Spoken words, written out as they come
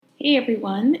Hey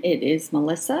everyone, it is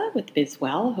Melissa with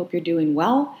BizWell. Hope you're doing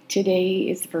well. Today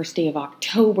is the first day of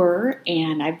October,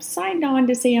 and I've signed on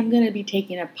to say I'm going to be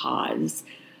taking a pause.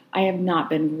 I have not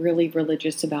been really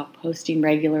religious about posting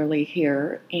regularly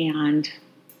here, and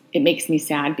it makes me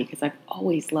sad because I've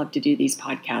always loved to do these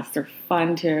podcasts. They're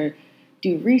fun to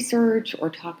do research or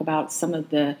talk about some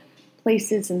of the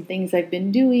places and things I've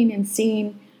been doing and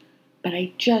seeing, but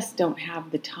I just don't have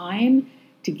the time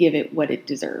to give it what it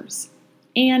deserves.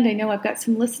 And I know I've got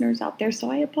some listeners out there,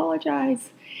 so I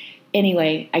apologize.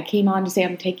 Anyway, I came on to say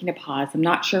I'm taking a pause. I'm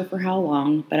not sure for how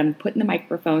long, but I'm putting the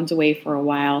microphones away for a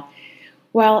while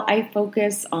I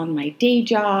focus on my day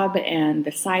job and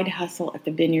the side hustle at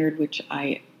the vineyard, which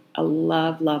I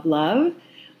love,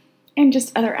 and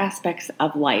just other aspects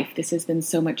of life. This has been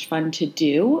so much fun to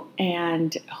do,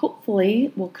 and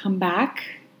hopefully we'll come back.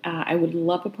 I would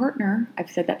love a partner. I've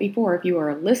said that before. If you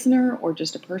are a listener or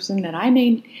just a person that I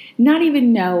may not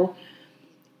even know,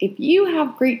 if you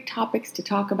have great topics to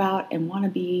talk about and want to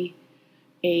be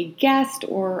a guest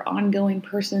or ongoing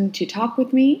person to talk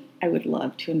with me, I would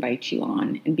love to invite you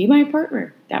on and be my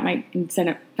partner. That might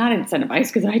not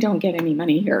incentivize because I don't get any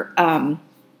money here.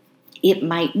 It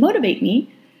might motivate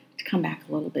me to come back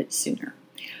a little bit sooner.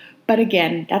 But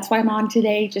again, that's why I'm on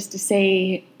today, just to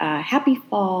say happy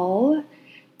fall.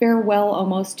 Farewell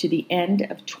almost to the end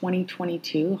of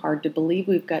 2022. Hard to believe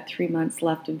we've got 3 months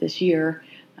left of this year.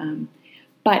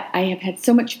 But I have had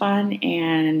so much fun,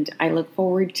 and I look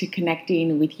forward to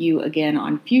connecting with you again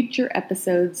on future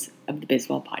episodes of the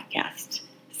BizWell podcast.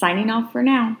 Signing off for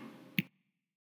now.